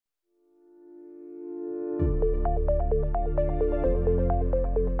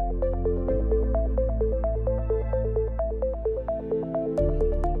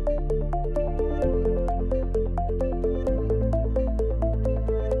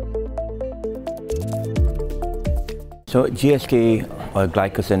So GSK, or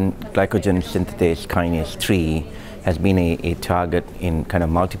glycogen synthetase kinase 3, has been a target in kind of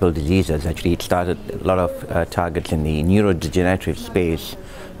multiple diseases. Actually, it started a lot of targets in the neurodegenerative space,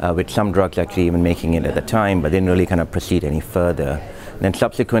 with some drugs actually even making it at the time, but didn't really kind of proceed any further. Then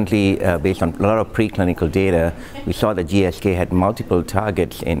subsequently, based on a lot of preclinical data, we saw that GSK had multiple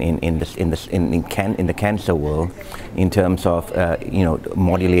targets in the cancer world, in terms of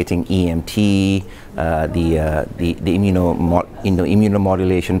modulating EMT, the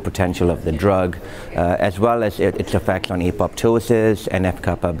immunomodulation potential of the drug, as well as its effects on apoptosis and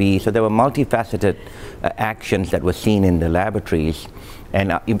NF-κB. So there were multifaceted actions that were seen in the laboratories. And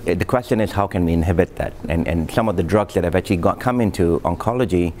the question is, how can we inhibit that? And some of the drugs that have actually come into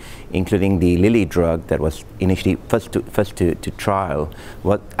oncology, including the Lilly drug that was initially first to trial,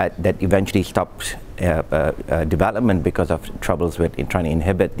 that eventually stopped development because of troubles with trying to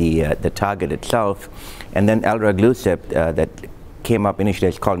inhibit the target itself. And then Elraglusib that came up initially,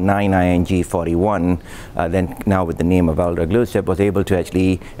 it's called 9-ING-41, then now with the name of Elraglusib, was able to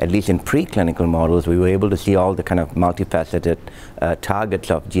actually, at least in preclinical models, we were able to see all the kind of multifaceted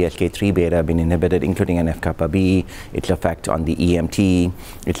targets of GSK3 beta being inhibited, including NF-κB, its effect on the EMT,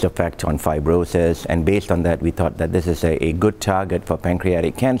 its effect on fibrosis, and based on that we thought that this is a good target for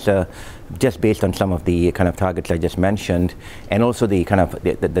pancreatic cancer, just based on some of the kind of targets I just mentioned, and also the kind of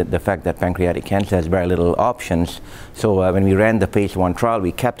the fact that pancreatic cancer has very little options. So when we ran the phase 1 trial,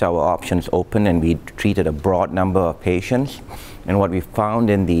 we kept our options open and we treated a broad number of patients. And what we found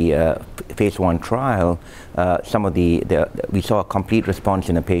in the phase 1 trial, we saw a complete response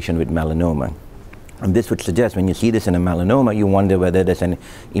in a patient with melanoma. And this would suggest, when you see this in a melanoma, you wonder whether there's an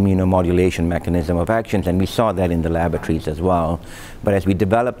immunomodulation mechanism of actions, and we saw that in the laboratories as well. But as we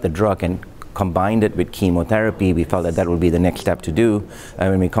developed the drug and combined it with chemotherapy, we felt that that would be the next step to do.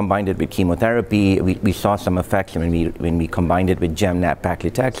 When we combined it with chemotherapy, we saw some effects when we combined it with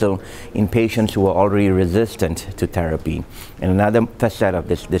Nab-Paclitaxel in patients who were already resistant to therapy. And another facet of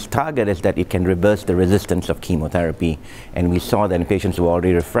this target is that it can reverse the resistance of chemotherapy. And we saw that in patients who were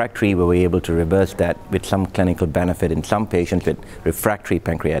already refractory, we were able to reverse that with some clinical benefit in some patients with refractory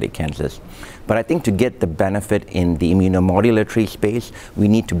pancreatic cancers. But I think to get the benefit in the immunomodulatory space, we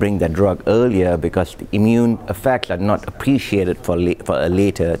need to bring that drug earlier, because the immune effects are not appreciated for a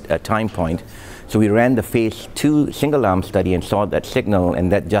later time point. So we ran the phase 2 single-arm study and saw that signal,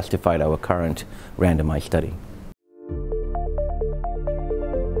 and that justified our current randomized study.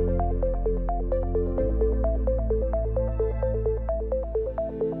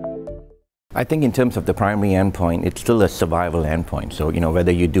 I think in terms of the primary endpoint, it's still a survival endpoint. So,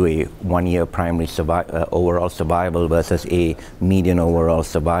 whether you do a 1-year primary overall survival versus a median overall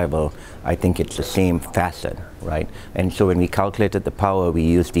survival, I think it's the same facet, right? And so when we calculated the power, we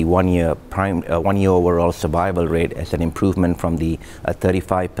used the 1-year overall survival rate as an improvement from the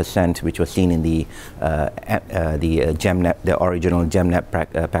 35%, which was seen in the original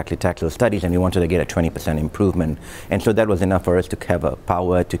Nab-Paclitaxel studies, and we wanted to get a 20% improvement. And so that was enough for us to have a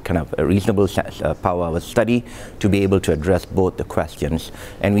power, to kind of a reasonable power of a study to be able to address both the questions.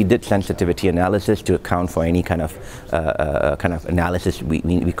 And we did sensitivity analysis to account for any kind of analysis.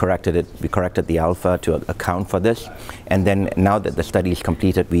 We corrected it. We corrected the alpha to account for this. And then now that the study is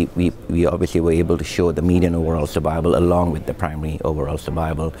completed, we obviously were able to show the median overall survival along with the primary overall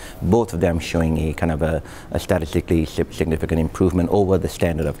survival, both of them showing a kind of a statistically significant improvement over the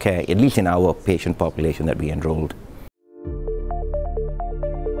standard of care, at least in our patient population that we enrolled.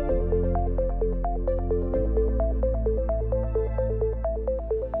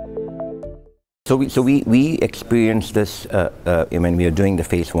 So we experienced this when we were doing the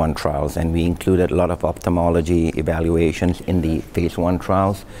phase 1 trials, and we included a lot of ophthalmology evaluations in the phase 1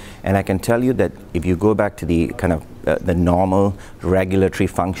 trials. And I can tell you that if you go back to the kind of the normal regulatory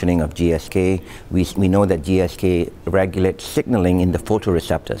functioning of GSK, we know that GSK regulates signaling in the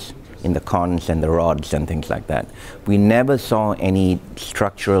photoreceptors, in the cons and the rods and things like that. We never saw any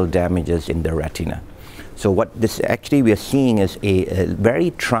structural damages in the retina. So what this actually we are seeing is a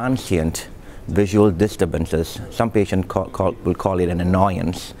very transient visual disturbances. Some patients will call it an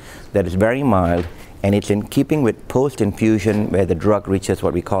annoyance that is very mild, and it's in keeping with post-infusion, where the drug reaches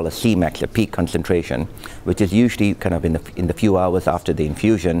what we call a Cmax, a peak concentration, which is usually kind of in the few hours after the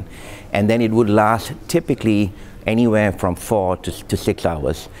infusion, and then it would last typically anywhere from 4 to 6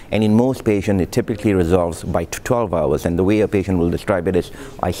 hours. And in most patients, it typically resolves by 12 hours. And the way a patient will describe it is,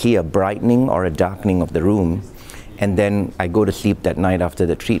 I see a brightening or a darkening of the room, and then I go to sleep that night after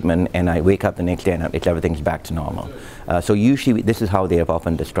the treatment, and I wake up the next day and everything's back to normal. So usually this is how they have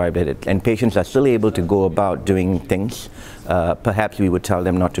often described it, and patients are still able to go about doing things. Perhaps we would tell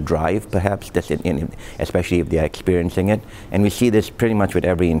them not to drive, perhaps, especially if they are experiencing it. And we see this pretty much with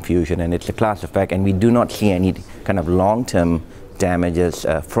every infusion, and it's a class effect, and we do not see any kind of long-term damages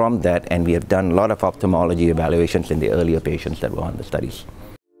from that, and we have done a lot of ophthalmology evaluations in the earlier patients that were on the studies.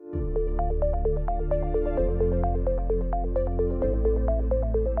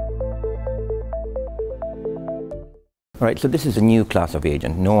 All right, so this is a new class of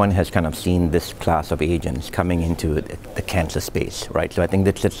agent. No one has kind of seen this class of agents coming into the cancer space, right? So I think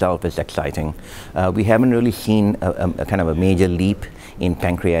this itself is exciting. We haven't really seen a kind of a major leap in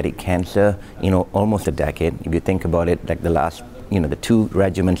pancreatic cancer, almost a decade. If you think about it, like the last, the two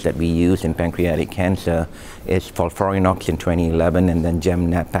regimens that we use in pancreatic cancer is FOLFIRINOX in 2011 and then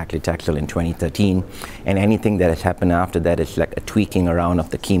Nab-Paclitaxel in 2013. And anything that has happened after that is like a tweaking around of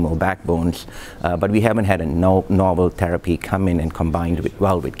the chemo backbones. But we haven't had a novel therapy come in and combined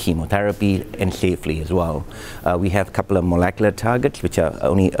with chemotherapy and safely as well. We have a couple of molecular targets which are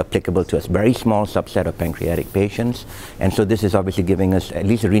only applicable to a very small subset of pancreatic patients. And so this is obviously giving us at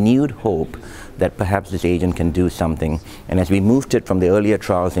least a renewed hope that perhaps this agent can do something. And as we moved it from the earlier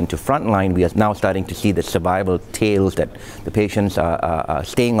trials into frontline, we are now starting to see the survival tales that the patients are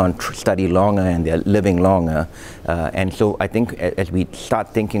staying on study longer and they're living longer. And so I think as we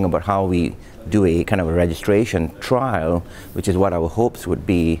start thinking about how we do a kind of a registration trial, which is what our hopes would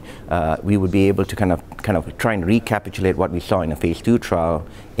be, we would be able to kind of try and recapitulate what we saw in a phase 2 trial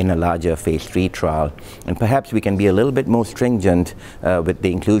in a larger phase 3 trial. And perhaps we can be a little bit more stringent with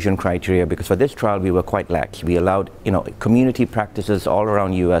the inclusion criteria, because for this trial we were quite lax. We allowed, community practices all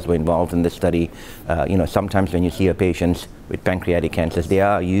around US were involved in this study. Sometimes when you see a patient with pancreatic cancers, they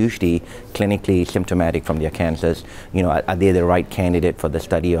are usually clinically symptomatic from their cancers. Are they the right candidate for the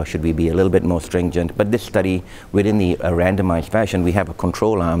study, or should we be a little bit more stringent? But this study, within the randomized fashion, we have a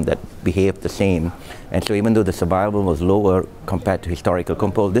control arm that behaved the same. And so even though the survival was lower compared to historical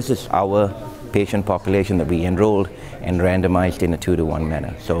control, this is our patient population that we enrolled and randomized in a 2-to-1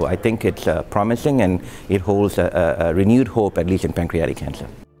 manner. So I think it's promising, and it holds a renewed hope, at least in pancreatic cancer.